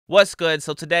What's good?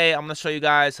 So today I'm going to show you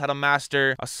guys how to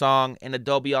master a song in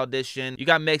Adobe Audition. You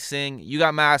got mixing, you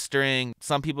got mastering.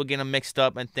 Some people get them mixed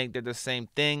up and think they're the same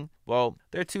thing. Well,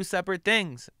 they're two separate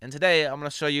things. And today I'm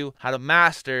going to show you how to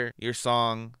master your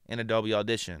song in Adobe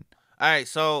Audition. Alright,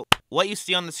 so what you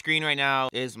see on the screen right now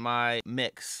is my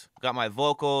mix. Got my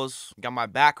vocals, got my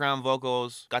background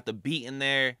vocals, got the beat in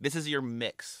there. This is your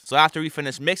mix. So after we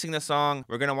finish mixing the song,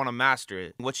 we're gonna wanna master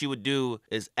it. What you would do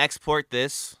is export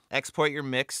this, export your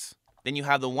mix. Then you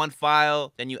have the one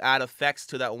file, then you add effects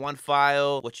to that one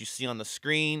file, what you see on the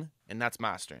screen, and that's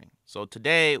mastering. So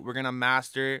today, we're gonna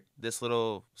master this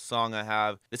little song I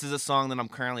have. This is a song that I'm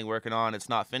currently working on. It's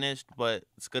not finished, but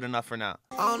it's good enough for now.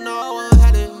 I don't know where I'm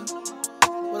headed,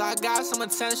 but I got some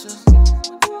attention.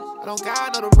 I don't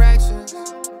got no direction.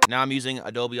 Now I'm using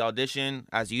Adobe Audition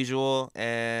as usual,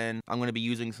 and I'm going to be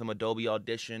using some Adobe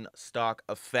Audition stock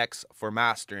effects for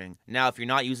mastering. Now, if you're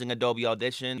not using Adobe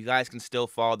Audition, you guys can still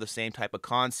follow the same type of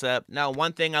concept. Now,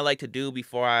 one thing I like to do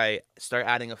before I start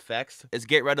adding effects is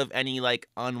get rid of any like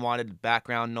unwanted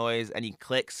background noise, any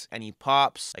clicks, any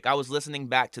pops. Like I was listening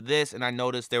back to this and I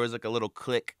noticed there was like a little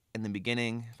click in the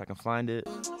beginning, if I can find it.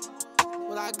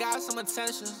 Well, I got some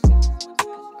attention.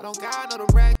 I don't got no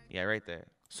direction. Yeah, right there.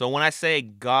 So when I say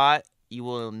got, you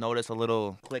will notice a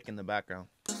little click in the background.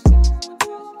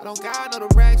 I don't got no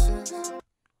direction.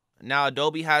 Now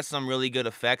Adobe has some really good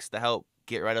effects to help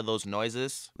get rid of those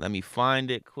noises. Let me find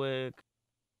it quick.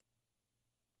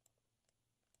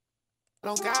 I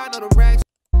don't got no direction.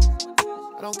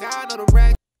 I don't got no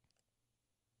direction.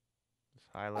 Just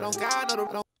highlight I don't it. got no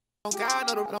direction. I don't got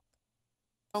no direction.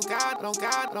 I don't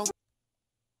got no.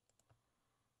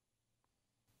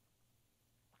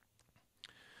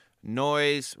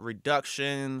 Noise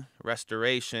reduction,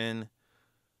 restoration,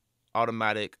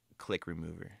 automatic click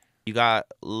remover. You got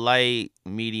light,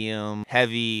 medium,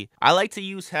 heavy. I like to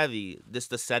use heavy. This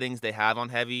the settings they have on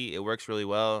heavy. It works really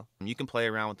well. You can play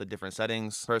around with the different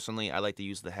settings. Personally, I like to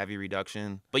use the heavy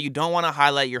reduction. But you don't want to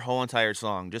highlight your whole entire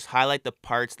song. Just highlight the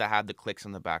parts that have the clicks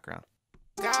in the background.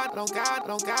 I don't got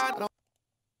no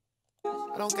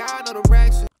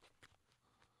direction.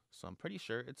 So I'm pretty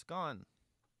sure it's gone.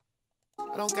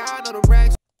 I don't got no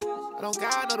direction. I don't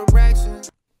got no direction.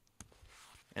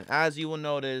 And as you will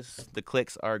notice, the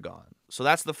clicks are gone. So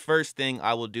that's the first thing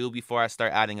I will do before I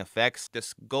start adding effects.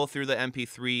 Just go through the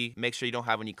MP3, make sure you don't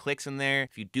have any clicks in there.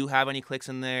 If you do have any clicks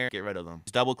in there, get rid of them.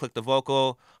 Just double click the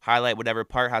vocal, highlight whatever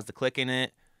part has the click in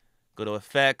it, go to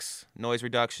effects, noise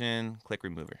reduction, click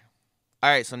remover. All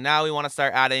right, so now we want to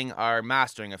start adding our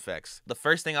mastering effects. The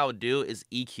first thing I would do is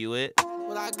EQ it.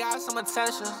 Well, I got some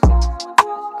attention.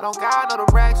 I don't got no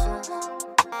direction.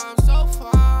 I'm so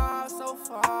far, so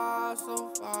far,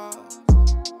 so far.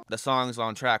 The song's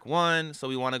on track 1, so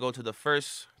we want to go to the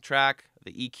first track,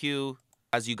 the EQ.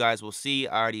 As you guys will see,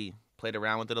 I already played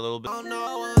around with it a little bit. I don't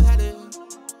know where I'm headed.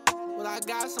 Well, I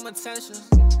got some attention.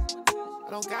 I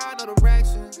don't got no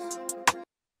direction.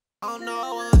 I don't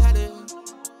know where I'm headed.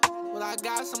 Well, I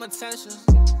got some attention.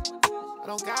 I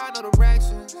don't got no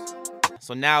direction.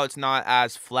 So now it's not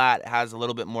as flat, it has a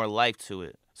little bit more life to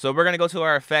it. So we're going to go to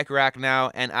our effect rack now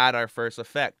and add our first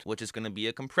effect, which is going to be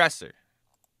a compressor.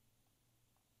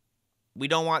 We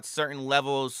don't want certain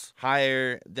levels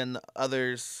higher than the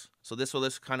others, so this will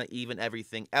just kind of even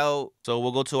everything out. So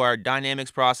we'll go to our dynamics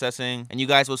processing, and you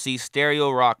guys will see stereo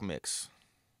rock mix.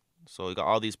 So we got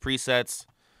all these presets.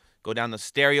 Go down to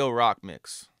stereo rock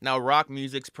mix. Now rock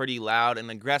music's pretty loud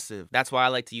and aggressive. That's why I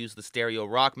like to use the stereo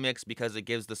rock mix, because it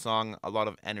gives the song a lot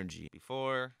of energy.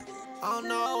 Before. I don't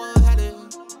know where I'm headed.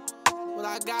 Well,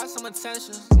 I got some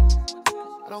attention.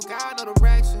 I don't got no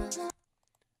direction.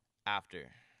 After.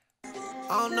 I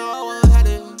don't know where I'm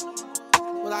headed.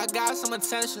 Well, I got some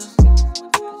attention.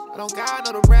 I don't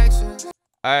got no direction.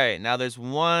 Alright, now there's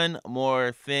one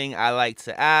more thing I like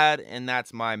to add, and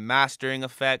that's my mastering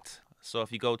effect. So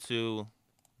if you go to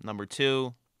number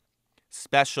 2,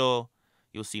 special,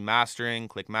 you'll see mastering,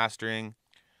 click mastering.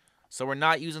 So we're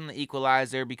not using the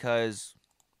equalizer because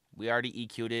we already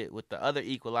EQ'd it with the other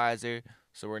equalizer.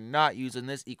 So we're not using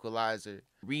this equalizer.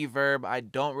 Reverb, I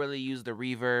don't really use the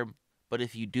reverb, but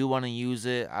if you do want to use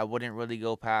it, I wouldn't really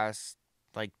go past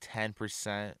like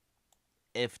 10%,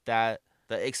 if that.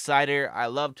 The exciter, I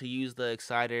love to use the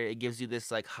exciter. It gives you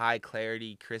this like high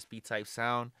clarity, crispy type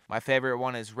sound. My favorite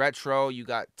one is retro. You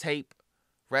got tape,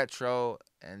 retro,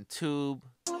 and tube.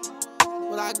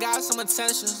 Well, I got some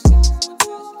attention.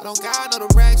 I don't got no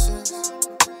direction.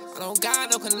 I don't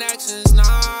got no connections. Nah,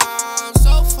 I'm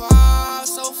so far,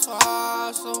 so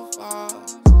far, so far.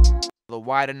 The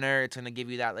widener, it's gonna give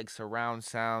you that like surround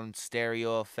sound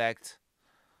stereo effect.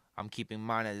 I'm keeping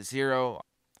mine at 0.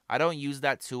 I don't use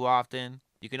that too often,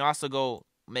 You can also go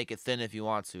make it thin if you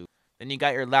want to. Then you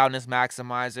got your Loudness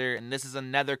Maximizer, and this is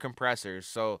another compressor,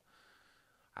 so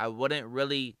I wouldn't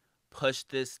really push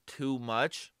this too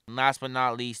much. And last but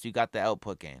not least, you got the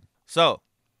output gain. So,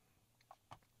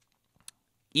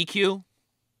 EQ,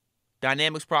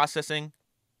 dynamics processing,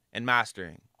 and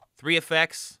mastering. 3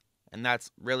 effects, and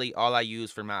that's really all I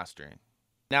use for mastering.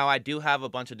 Now, I do have a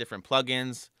bunch of different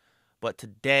plugins, but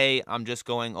today I'm just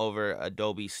going over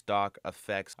Adobe stock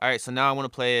effects. All right, so now I want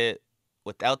to play it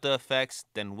without the effects,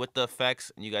 then with the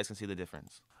effects, and you guys can see the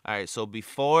difference. All right, so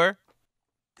before.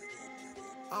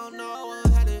 I don't know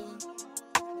I'm headed,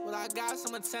 but I got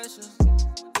some attention.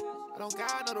 I don't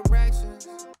got no directions.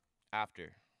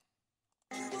 After.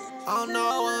 I don't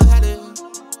know I'm headed,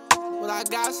 but I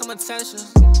got some attention.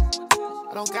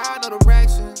 I don't got no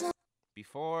directions.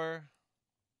 Before.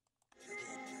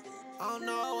 I don't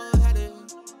know I'm headed,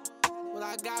 but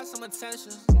I got some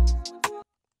attention.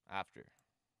 After.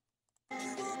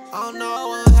 I don't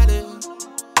know I'm headed,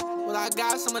 but I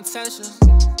got some attention.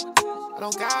 I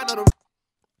don't got no.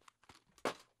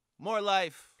 More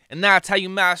life. And that's how you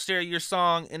master your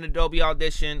song in Adobe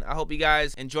Audition. I hope you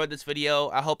guys enjoyed this video.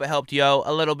 I hope it helped you out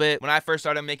a little bit. When I first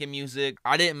started making music,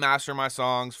 I didn't master my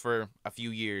songs for a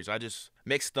few years. I just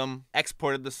mixed them,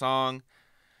 exported the song,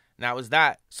 and that was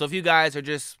that. So if you guys are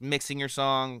just mixing your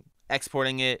song,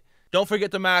 exporting it, don't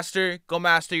forget to master. Go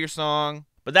master your song.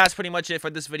 But that's pretty much it for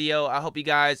this video. I hope you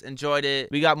guys enjoyed it.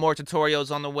 We got more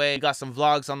tutorials on the way. We got some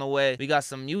vlogs on the way. We got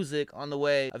some music on the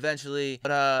way eventually.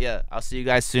 But yeah, I'll see you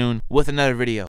guys soon with another video.